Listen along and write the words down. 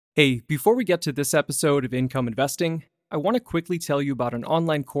Hey, before we get to this episode of Income Investing, I want to quickly tell you about an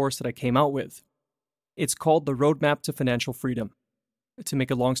online course that I came out with. It's called The Roadmap to Financial Freedom. To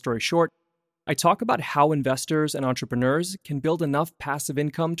make a long story short, I talk about how investors and entrepreneurs can build enough passive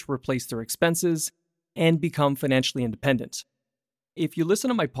income to replace their expenses and become financially independent. If you listen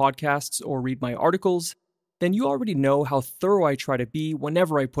to my podcasts or read my articles, then you already know how thorough I try to be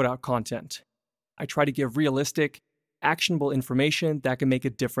whenever I put out content. I try to give realistic, actionable information that can make a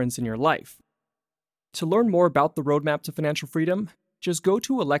difference in your life. To learn more about the Roadmap to Financial Freedom, just go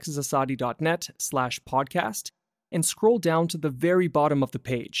to alexisasadi.net/podcast and scroll down to the very bottom of the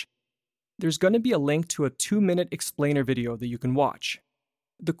page. There's going to be a link to a 2-minute explainer video that you can watch.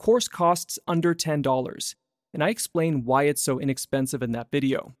 The course costs under $10, and I explain why it's so inexpensive in that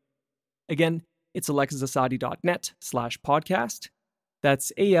video. Again, it's alexisasadi.net/podcast.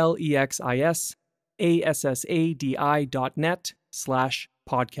 That's alexisasadi.net/podcast.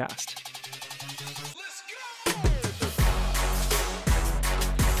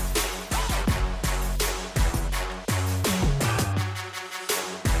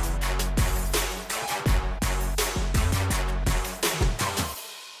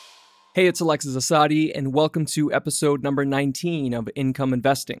 Hey, it's Alexis Asadi, and welcome to episode number 19 of Income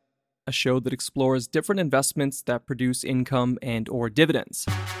Investing, a show that explores different investments that produce income and/or dividends.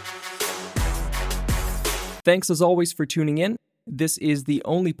 Thanks as always for tuning in. This is the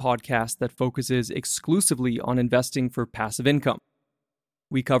only podcast that focuses exclusively on investing for passive income.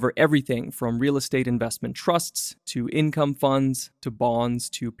 We cover everything from real estate investment trusts to income funds to bonds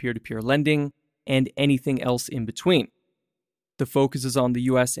to peer-to-peer lending and anything else in between. The focus is on the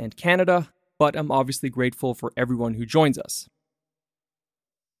US and Canada, but I'm obviously grateful for everyone who joins us.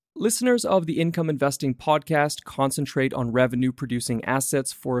 Listeners of the Income Investing podcast concentrate on revenue-producing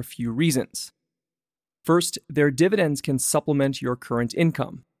assets for a few reasons. First, their dividends can supplement your current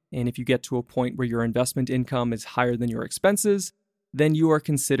income, and if you get to a point where your investment income is higher than your expenses, then you are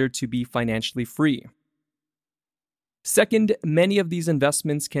considered to be financially free. Second, many of these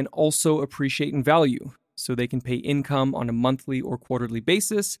investments can also appreciate in value, so they can pay income on a monthly or quarterly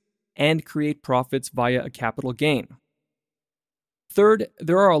basis and create profits via a capital gain. Third,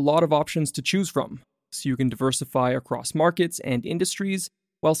 there are a lot of options to choose from, so you can diversify across markets and industries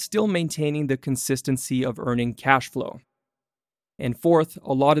while still maintaining the consistency of earning cash flow. And fourth,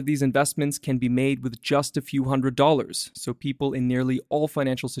 a lot of these investments can be made with just a few $100s, so people in nearly all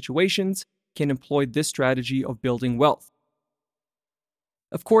financial situations can employ this strategy of building wealth.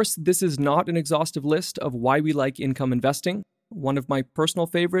 Of course, this is not an exhaustive list of why we like income investing. One of my personal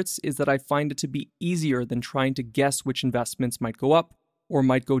favorites is that I find it to be easier than trying to guess which investments might go up or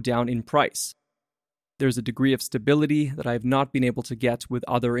might go down in price. There's a degree of stability that I have not been able to get with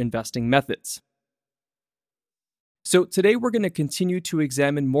other investing methods. So today we're going to continue to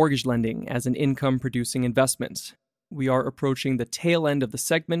examine mortgage lending as an income-producing investment. We are approaching the tail end of the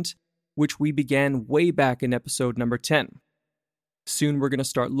segment, which we began way back in episode number 10. Soon we're going to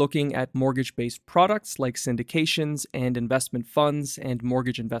start looking at mortgage-based products like syndications and investment funds and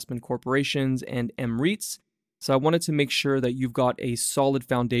mortgage investment corporations and MREITs, so I wanted to make sure that you've got a solid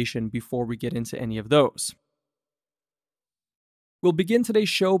foundation before we get into any of those. We'll begin today's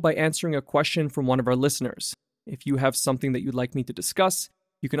show by answering a question from one of our listeners. If you have something that you'd like me to discuss,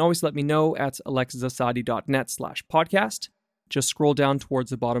 you can always let me know at alexisasadi.net/podcast. Just scroll down towards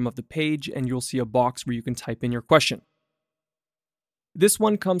the bottom of the page and you'll see a box where you can type in your question. This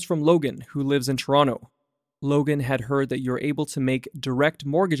one comes from Logan, who lives in Toronto. Logan had heard that you're able to make direct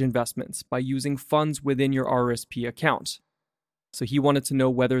mortgage investments by using funds within your RRSP account. So he wanted to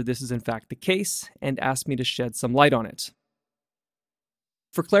know whether this is in fact the case and asked me to shed some light on it.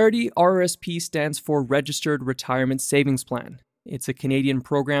 For clarity, RRSP stands for Registered Retirement Savings Plan. It's a Canadian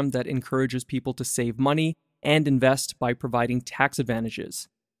program that encourages people to save money and invest by providing tax advantages.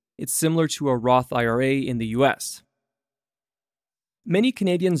 It's similar to a Roth IRA in the US. Many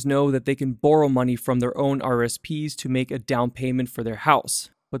Canadians know that they can borrow money from their own RRSPs to make a down payment for their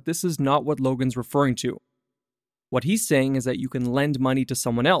house, but this is not what Logan's referring to. What he's saying is that you can lend money to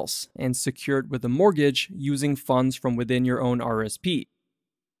someone else and secure it with a mortgage using funds from within your own RRSP.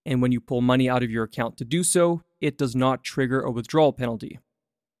 And when you pull money out of your account to do so, it does not trigger a withdrawal penalty.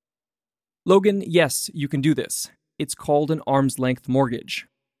 Logan, yes, you can do this. It's called an arm's length mortgage.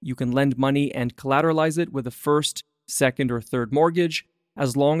 You can lend money and collateralize it with a first, second, or third mortgage,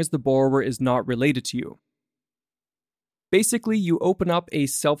 as long as the borrower is not related to you. Basically, you open up a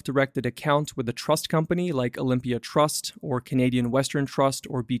self-directed account with a trust company like Olympia Trust or Canadian Western Trust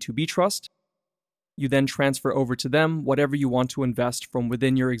or B2B Trust. You then transfer over to them whatever you want to invest from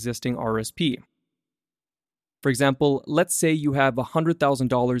within your existing RRSP. For example, let's say you have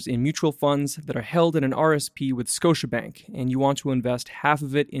 $100,000 in mutual funds that are held in an RSP with Scotiabank, and you want to invest half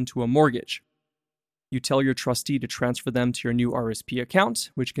of it into a mortgage. You tell your trustee to transfer them to your new RSP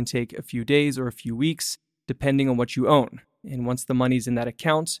account, which can take a few days or a few weeks, depending on what you own. And once the money's in that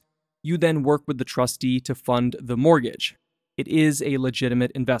account, you then work with the trustee to fund the mortgage. It is a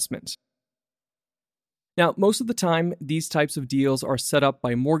legitimate investment. Now, most of the time, these types of deals are set up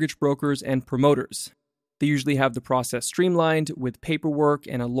by mortgage brokers and promoters. They usually have the process streamlined with paperwork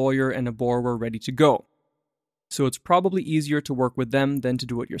and a lawyer and a borrower ready to go. So it's probably easier to work with them than to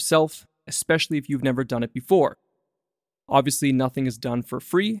do it yourself, especially if you've never done it before. Obviously, nothing is done for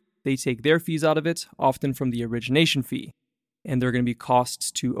free. They take their fees out of it, often from the origination fee, and there are going to be costs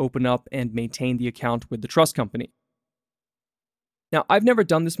to open up and maintain the account with the trust company. Now, I've never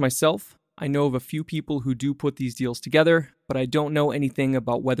done this myself. I know of a few people who do put these deals together, but I don't know anything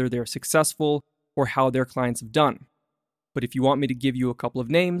about whether they're successful or how their clients have done. But if you want me to give you a couple of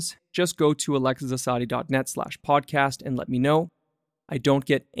names, just go to alexisasadi.net/podcast and let me know. I don't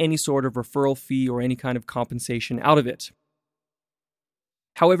get any sort of referral fee or any kind of compensation out of it.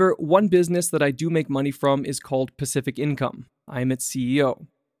 However, one business that I do make money from is called Pacific Income. I am its CEO.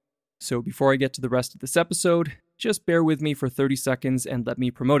 So before I get to the rest of this episode, just bear with me for 30 seconds and let me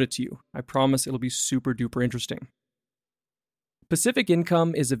promote it to you. I promise it'll be super duper interesting. Pacific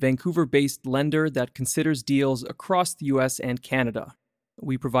Income is a Vancouver-based lender that considers deals across the US and Canada.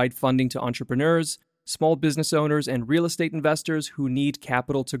 We provide funding to entrepreneurs, small business owners, and real estate investors who need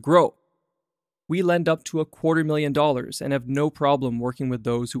capital to grow. We lend up to $250,000 and have no problem working with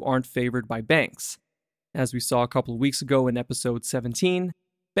those who aren't favored by banks. As we saw a couple of weeks ago in episode 17,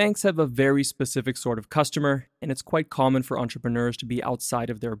 banks have a very specific sort of customer, and it's quite common for entrepreneurs to be outside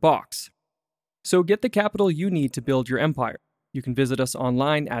of their box. So get the capital you need to build your empire. You can visit us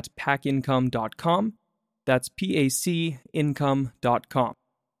online at pacincome.com. That's pacincome.com.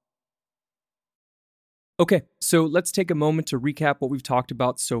 Okay, so let's take a moment to recap what we've talked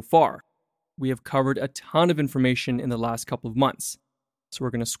about so far. We have covered a ton of information in the last couple of months. So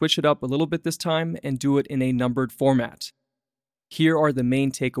we're going to switch it up a little bit this time and do it in a numbered format. Here are the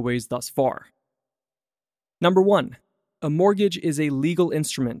main takeaways thus far. Number 1, a mortgage is a legal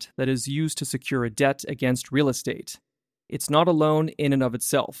instrument that is used to secure a debt against real estate. It's not a loan in and of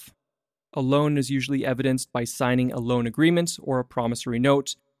itself. A loan is usually evidenced by signing a loan agreement or a promissory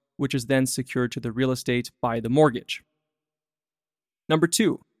note, which is then secured to the real estate by the mortgage. Number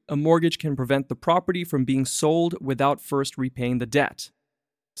 2, a mortgage can prevent the property from being sold without first repaying the debt.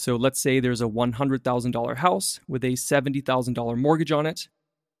 So let's say there's a $100,000 house with a $70,000 mortgage on it.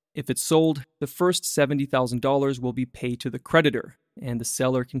 If it's sold, the first $70,000 will be paid to the creditor, and the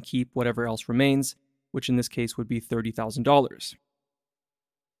seller can keep whatever else remains, which in this case would be $30,000.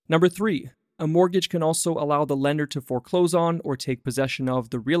 Number 3, a mortgage can also allow the lender to foreclose on or take possession of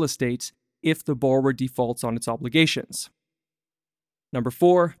the real estate if the borrower defaults on its obligations. Number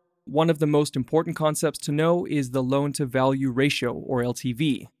 4, one of the most important concepts to know is the loan-to-value ratio, or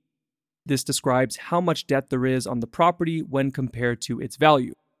LTV. This describes how much debt there is on the property when compared to its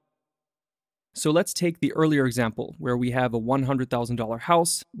value. So let's take the earlier example where we have a $100,000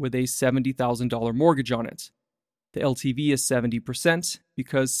 house with a $70,000 mortgage on it. The LTV is 70%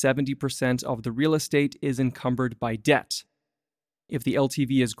 because 70% of the real estate is encumbered by debt. If the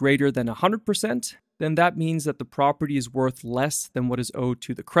LTV is greater than 100%, then that means that the property is worth less than what is owed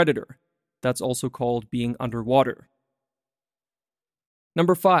to the creditor. That's also called being underwater.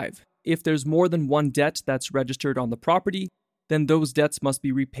 Number 5, if there's more than one debt that's registered on the property, then those debts must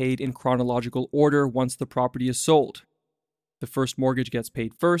be repaid in chronological order once the property is sold. The first mortgage gets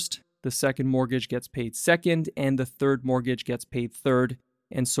paid first, the second mortgage gets paid second, and the third mortgage gets paid third,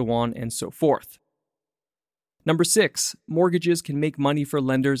 and so on and so forth. Number 6, mortgages can make money for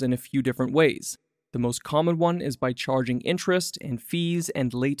lenders in a few different ways. The most common one is by charging interest and fees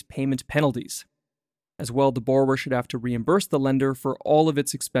and late payment penalties. As well, the borrower should have to reimburse the lender for all of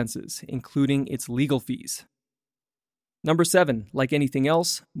its expenses, including its legal fees. Number 7, like anything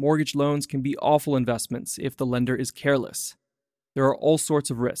else, mortgage loans can be awful investments if the lender is careless. There are all sorts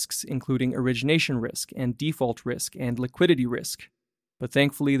of risks, including origination risk and default risk and liquidity risk. But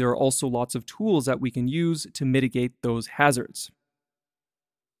thankfully, there are also lots of tools that we can use to mitigate those hazards.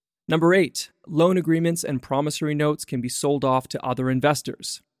 Number 8, loan agreements and promissory notes can be sold off to other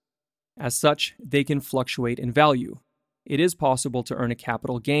investors. As such, they can fluctuate in value. It is possible to earn a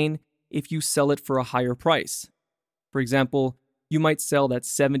capital gain if you sell it for a higher price. For example, you might sell that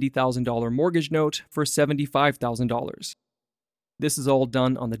 $70,000 mortgage note for $75,000. This is all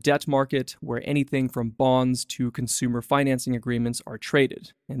done on the debt market, where anything from bonds to consumer financing agreements are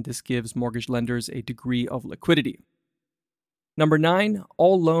traded, and this gives mortgage lenders a degree of liquidity. Number 9,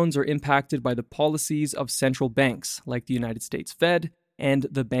 all loans are impacted by the policies of central banks like the United States Fed and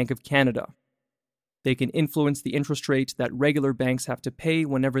the Bank of Canada. They can influence the interest rate that regular banks have to pay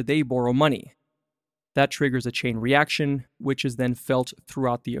whenever they borrow money. That triggers a chain reaction, which is then felt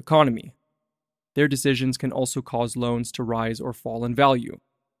throughout the economy. Their decisions can also cause loans to rise or fall in value.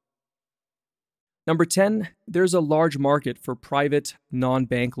 Number 10, there's a large market for private,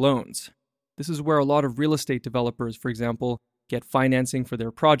 non-bank loans. This is where a lot of real estate developers, for example, get financing for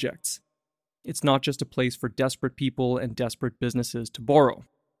their projects. It's not just a place for desperate people and desperate businesses to borrow.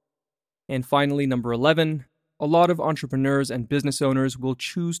 And finally, number 11, a lot of entrepreneurs and business owners will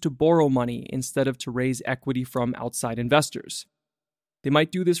choose to borrow money instead of to raise equity from outside investors. They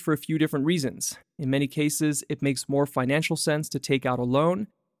might do this for a few different reasons. In many cases, it makes more financial sense to take out a loan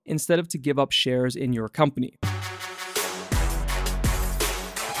instead of to give up shares in your company.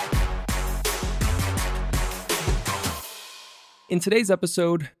 In today's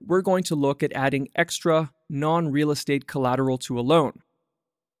episode, we're going to look at adding extra non-real estate collateral to a loan.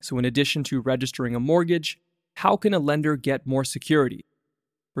 So in addition to registering a mortgage, how can a lender get more security?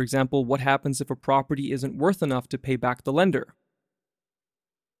 For example, what happens if a property isn't worth enough to pay back the lender?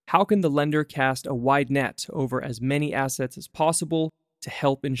 How can the lender cast a wide net over as many assets as possible to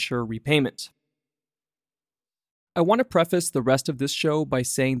help ensure repayment? I want to preface the rest of this show by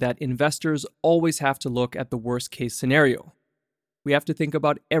saying that investors always have to look at the worst case scenario. We have to think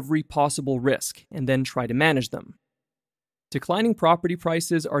about every possible risk and then try to manage them. Declining property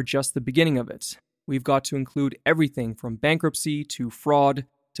prices are just the beginning of it. We've got to include everything from bankruptcy to fraud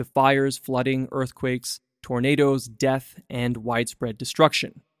to fires, flooding, earthquakes, tornadoes, death, and widespread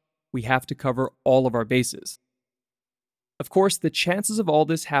destruction. We have to cover all of our bases. Of course, the chances of all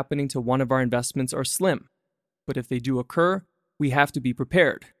this happening to one of our investments are slim, but if they do occur, we have to be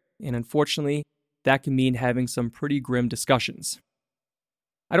prepared, and unfortunately, that can mean having some pretty grim discussions.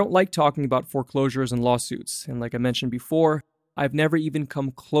 I don't like talking about foreclosures and lawsuits, and like I mentioned before, I've never even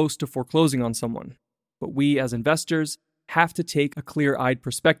come close to foreclosing on someone, but we as investors have to take a clear-eyed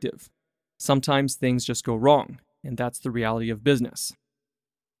perspective. Sometimes things just go wrong, and that's the reality of business.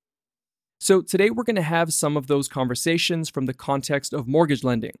 So today we're going to have some of those conversations from the context of mortgage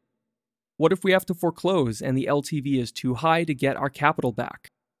lending. What if we have to foreclose and the LTV is too high to get our capital back?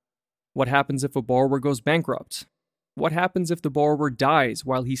 What happens if a borrower goes bankrupt? What happens if the borrower dies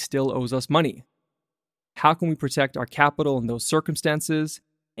while he still owes us money? How can we protect our capital in those circumstances?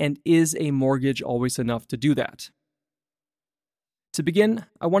 And is a mortgage always enough to do that? To begin,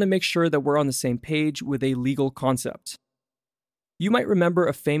 I want to make sure that we're on the same page with a legal concept. You might remember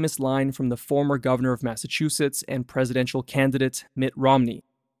a famous line from the former governor of Massachusetts and presidential candidate Mitt Romney.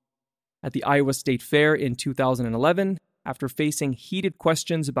 At the Iowa State Fair in 2011, after facing heated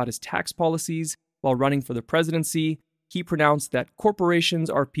questions about his tax policies while running for the presidency, he pronounced that corporations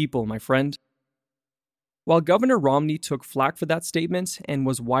are people, my friend. While Governor Romney took flack for that statement and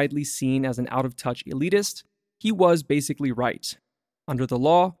was widely seen as an out-of-touch elitist, he was basically right. Under the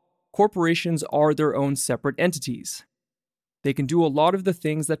law, corporations are their own separate entities. They can do a lot of the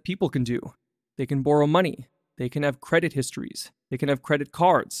things that people can do. They can borrow money. They can have credit histories. They can have credit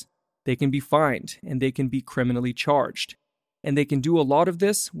cards. They can be fined, and they can be criminally charged. And they can do a lot of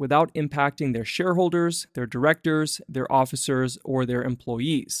this without impacting their shareholders, their directors, their officers, or their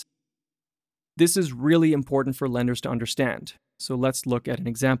employees. This is really important for lenders to understand, so let's look at an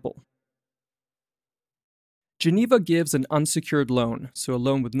example. Geneva gives an unsecured loan, so a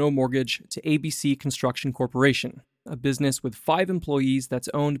loan with no mortgage, to ABC Construction Corporation, a business with 5 employees that's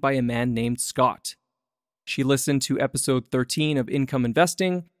owned by a man named Scott. She listened to episode 13 of Income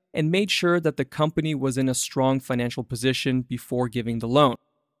Investing and made sure that the company was in a strong financial position before giving the loan.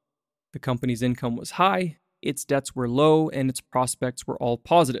 The company's income was high, its debts were low, and its prospects were all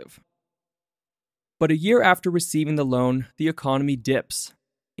positive. But a year after receiving the loan, the economy dips.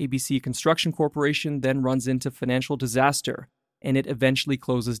 ABC Construction Corporation then runs into financial disaster, and it eventually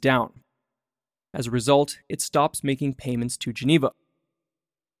closes down. As a result, it stops making payments to Geneva.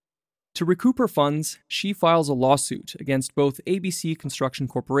 To recoup her funds, she files a lawsuit against both ABC Construction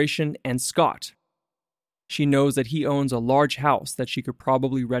Corporation and Scott. She knows that he owns a large house that she could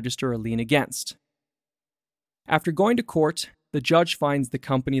probably register a lien against. After going to court, the judge finds the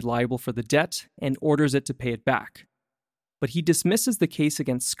company liable for the debt and orders it to pay it back. But he dismisses the case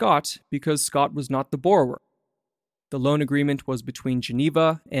against Scott because Scott was not the borrower. The loan agreement was between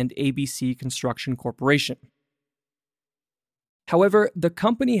Geneva and ABC Construction Corporation. However, the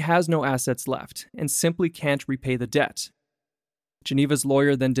company has no assets left and simply can't repay the debt. Geneva's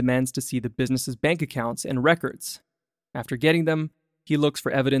lawyer then demands to see the business's bank accounts and records. After getting them, he looks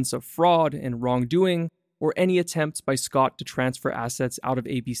for evidence of fraud and wrongdoing or any attempts by Scott to transfer assets out of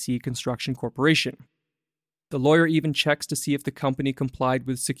ABC Construction Corporation. The lawyer even checks to see if the company complied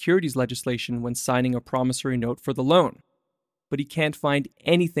with securities legislation when signing a promissory note for the loan, but he can't find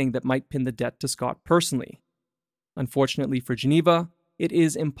anything that might pin the debt to Scott personally. Unfortunately for Geneva, it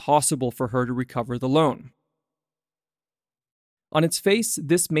is impossible for her to recover the loan. On its face,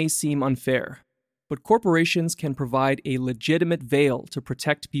 this may seem unfair, but corporations can provide a legitimate veil to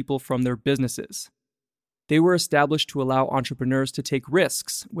protect people from their businesses. They were established to allow entrepreneurs to take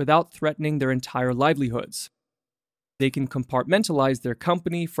risks without threatening their entire livelihoods. They can compartmentalize their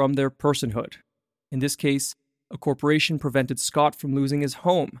company from their personhood. In this case, a corporation prevented Scott from losing his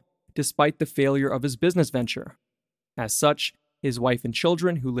home, despite the failure of his business venture. As such, his wife and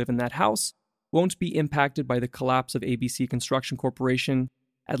children who live in that house won't be impacted by the collapse of ABC Construction Corporation,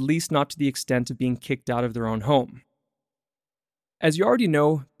 at least not to the extent of being kicked out of their own home. As you already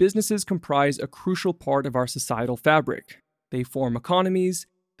know, businesses comprise a crucial part of our societal fabric. They form economies,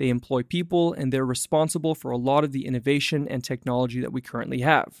 they employ people, and they're responsible for a lot of the innovation and technology that we currently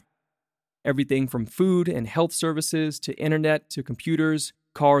have. Everything from food and health services to internet to computers,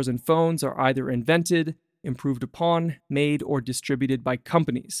 cars, and phones are either invented, improved upon, made, or distributed by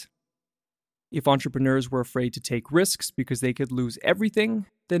companies. If entrepreneurs were afraid to take risks because they could lose everything,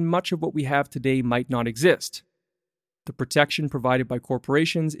 then much of what we have today might not exist. The protection provided by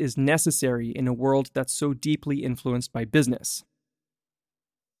corporations is necessary in a world that's so deeply influenced by business.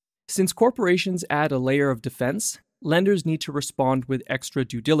 Since corporations add a layer of defense, lenders need to respond with extra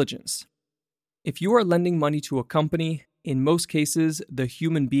due diligence. If you are lending money to a company, in most cases, the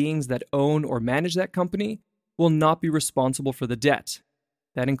human beings that own or manage that company will not be responsible for the debt.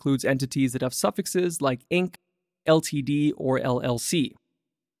 That includes entities that have suffixes like Inc., Ltd., or LLC.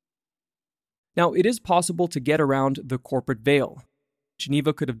 Now, it is possible to get around the corporate veil.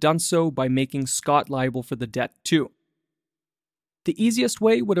 Geneva could have done so by making Scott liable for the debt too. The easiest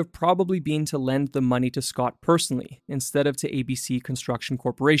way would have probably been to lend the money to Scott personally, instead of to ABC Construction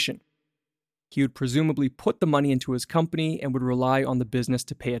Corporation. He would presumably put the money into his company and would rely on the business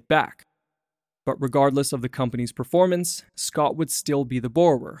to pay it back. But regardless of the company's performance, Scott would still be the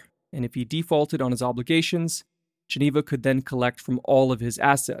borrower, and if he defaulted on his obligations, Geneva could then collect from all of his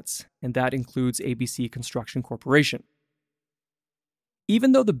assets, and that includes ABC Construction Corporation.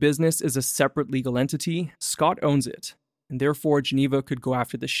 Even though the business is a separate legal entity, Scott owns it, and therefore Geneva could go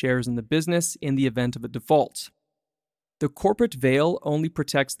after the shares in the business in the event of a default. The corporate veil only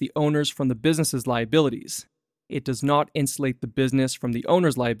protects the owners from the business's liabilities. It does not insulate the business from the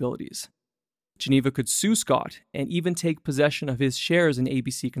owner's liabilities. Geneva could sue Scott and even take possession of his shares in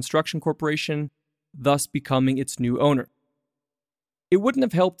ABC Construction Corporation, thus becoming its new owner. It wouldn't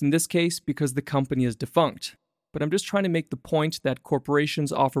have helped in this case because the company is defunct, but I'm just trying to make the point that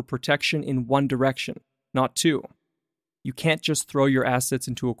corporations offer protection in one direction, not two. You can't just throw your assets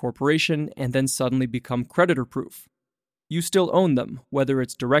into a corporation and then suddenly become creditor-proof. You still own them, whether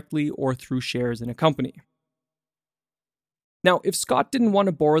it's directly or through shares in a company. Now, if Scott didn't want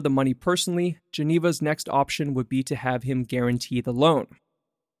to borrow the money personally, Geneva's next option would be to have him guarantee the loan.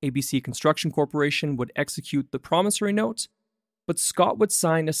 ABC Construction Corporation would execute the promissory note, but Scott would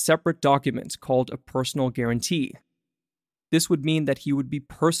sign a separate document called a personal guarantee. This would mean that he would be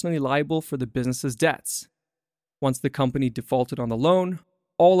personally liable for the business's debts. Once the company defaulted on the loan,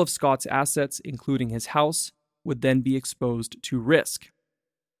 all of Scott's assets, including his house, would then be exposed to risk.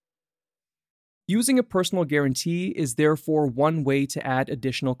 Using a personal guarantee is therefore one way to add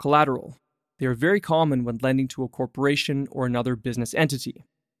additional collateral. They are very common when lending to a corporation or another business entity.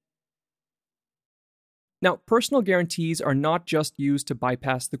 Now, personal guarantees are not just used to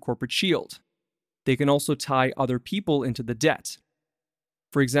bypass the corporate shield. They can also tie other people into the debt.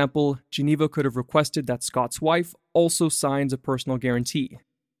 For example, Geneva could have requested that Scott's wife also signs a personal guarantee.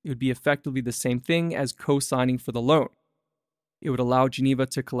 It would be effectively the same thing as co-signing for the loan. It would allow Geneva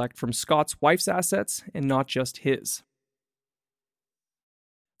to collect from Scott's wife's assets and not just his.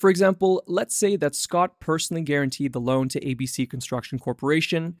 For example, let's say that Scott personally guaranteed the loan to ABC Construction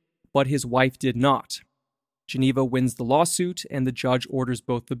Corporation, but his wife did not. Geneva wins the lawsuit, and the judge orders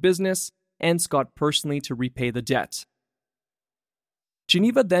both the business and Scott personally to repay the debt.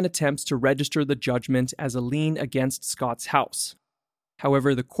 Geneva then attempts to register the judgment as a lien against Scott's house.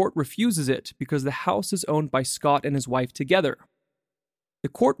 However, the court refuses it because the house is owned by Scott and his wife together. The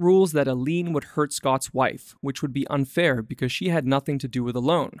court rules that a lien would hurt Scott's wife, which would be unfair because she had nothing to do with the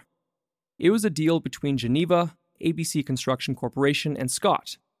loan. It was a deal between Geneva, ABC Construction Corporation, and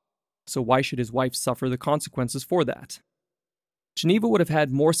Scott. So why should his wife suffer the consequences for that? Geneva would have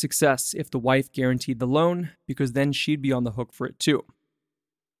had more success if the wife guaranteed the loan, because then she'd be on the hook for it too.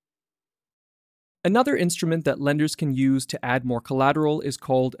 Another instrument that lenders can use to add more collateral is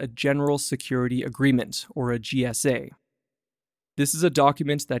called a General Security Agreement, or a GSA. This is a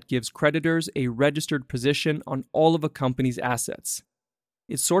document that gives creditors a registered position on all of a company's assets.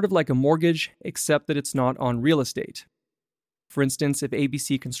 It's sort of like a mortgage, except that it's not on real estate. For instance, if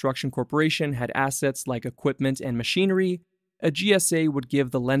ABC Construction Corporation had assets like equipment and machinery, a GSA would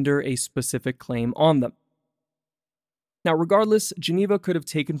give the lender a specific claim on them. Now, regardless, Geneva could have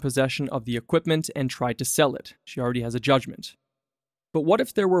taken possession of the equipment and tried to sell it. She already has a judgment. But what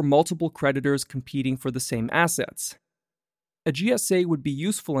if there were multiple creditors competing for the same assets? A GSA would be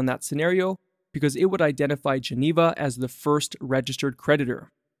useful in that scenario because it would identify Geneva as the first registered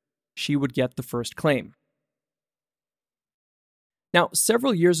creditor. She would get the first claim. Now,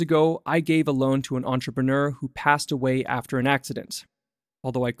 several years ago, I gave a loan to an entrepreneur who passed away after an accident.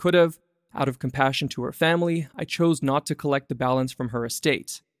 Although I could have, out of compassion to her family, I chose not to collect the balance from her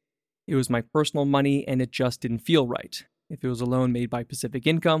estate. It was my personal money and it just didn't feel right. If it was a loan made by Pacific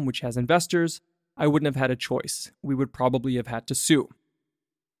Income, which has investors, I wouldn't have had a choice. We would probably have had to sue.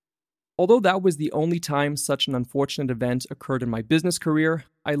 Although that was the only time such an unfortunate event occurred in my business career,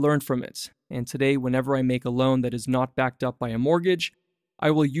 I learned from it. And today, whenever I make a loan that is not backed up by a mortgage,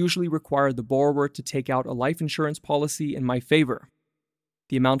 I will usually require the borrower to take out a life insurance policy in my favor.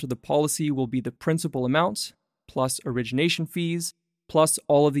 The amount of the policy will be the principal amount, plus origination fees, plus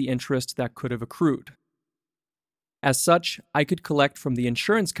all of the interest that could have accrued. As such, I could collect from the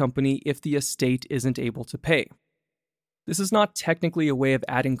insurance company if the estate isn't able to pay. This is not technically a way of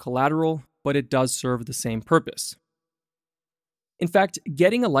adding collateral, but it does serve the same purpose. In fact,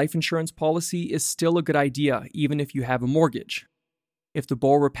 getting a life insurance policy is still a good idea, even if you have a mortgage. If the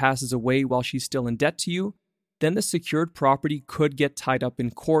borrower passes away while she's still in debt to you, then the secured property could get tied up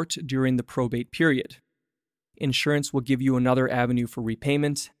in court during the probate period. Insurance will give you another avenue for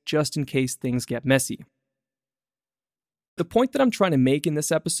repayment, just in case things get messy. The point that I'm trying to make in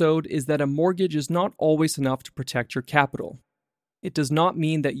this episode is that a mortgage is not always enough to protect your capital. It does not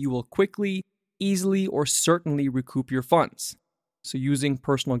mean that you will quickly, easily, or certainly recoup your funds. So using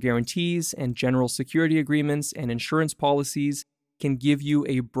personal guarantees and general security agreements and insurance policies can give you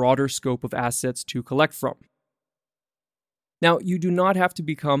a broader scope of assets to collect from. Now, you do not have to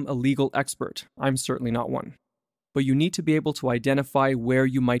become a legal expert. I'm certainly not one. But you need to be able to identify where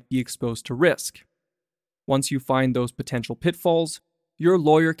you might be exposed to risk. Once you find those potential pitfalls, your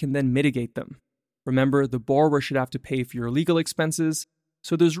lawyer can then mitigate them. Remember, the borrower should have to pay for your legal expenses,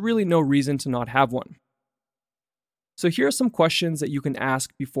 so there's really no reason to not have one. So here are some questions that you can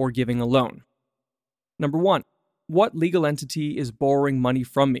ask before giving a loan. Number 1, what legal entity is borrowing money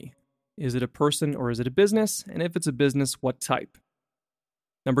from me? Is it a person or is it a business? And if it's a business, what type?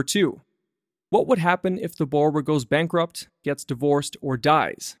 Number 2, what would happen if the borrower goes bankrupt, gets divorced, or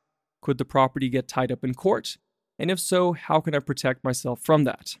dies? Could the property get tied up in court? And if so, how can I protect myself from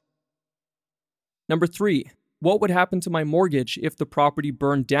that? Number 3, what would happen to my mortgage if the property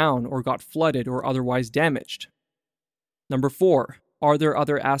burned down or got flooded or otherwise damaged? Number 4, are there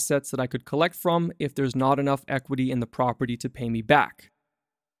other assets that I could collect from if there's not enough equity in the property to pay me back?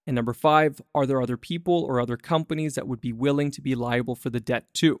 And number 5, are there other people or other companies that would be willing to be liable for the debt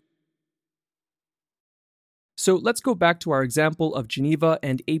too? So let's go back to our example of Geneva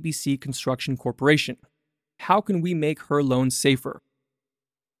and ABC Construction Corporation. How can we make her loan safer?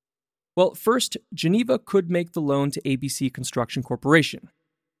 Well, first, Geneva could make the loan to ABC Construction Corporation.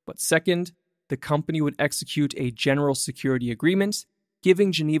 But second, the company would execute a general security agreement,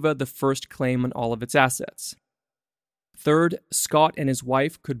 giving Geneva the first claim on all of its assets. Third, Scott and his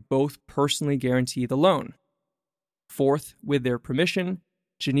wife could both personally guarantee the loan. Fourth, with their permission,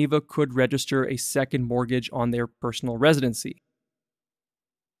 Geneva could register a second mortgage on their personal residency.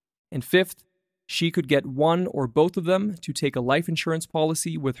 And fifth, she could get one or both of them to take a life insurance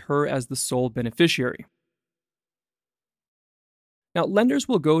policy with her as the sole beneficiary. Now, lenders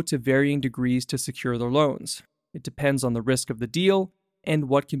will go to varying degrees to secure their loans. It depends on the risk of the deal and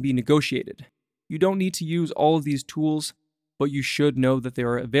what can be negotiated. You don't need to use all of these tools, but you should know that they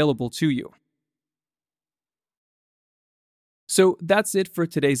are available to you. So that's it for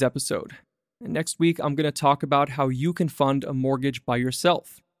today's episode. And next week, I'm going to talk about how you can fund a mortgage by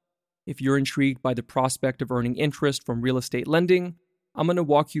yourself. If you're intrigued by the prospect of earning interest from real estate lending, I'm going to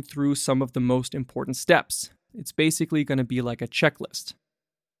walk you through some of the most important steps. It's basically going to be like a checklist.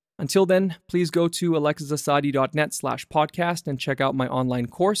 Until then, please go to alexisasadi.net/podcast and check out my online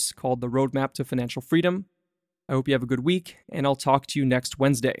course called The Roadmap to Financial Freedom. I hope you have a good week, and I'll talk to you next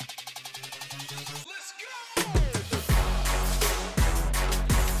Wednesday.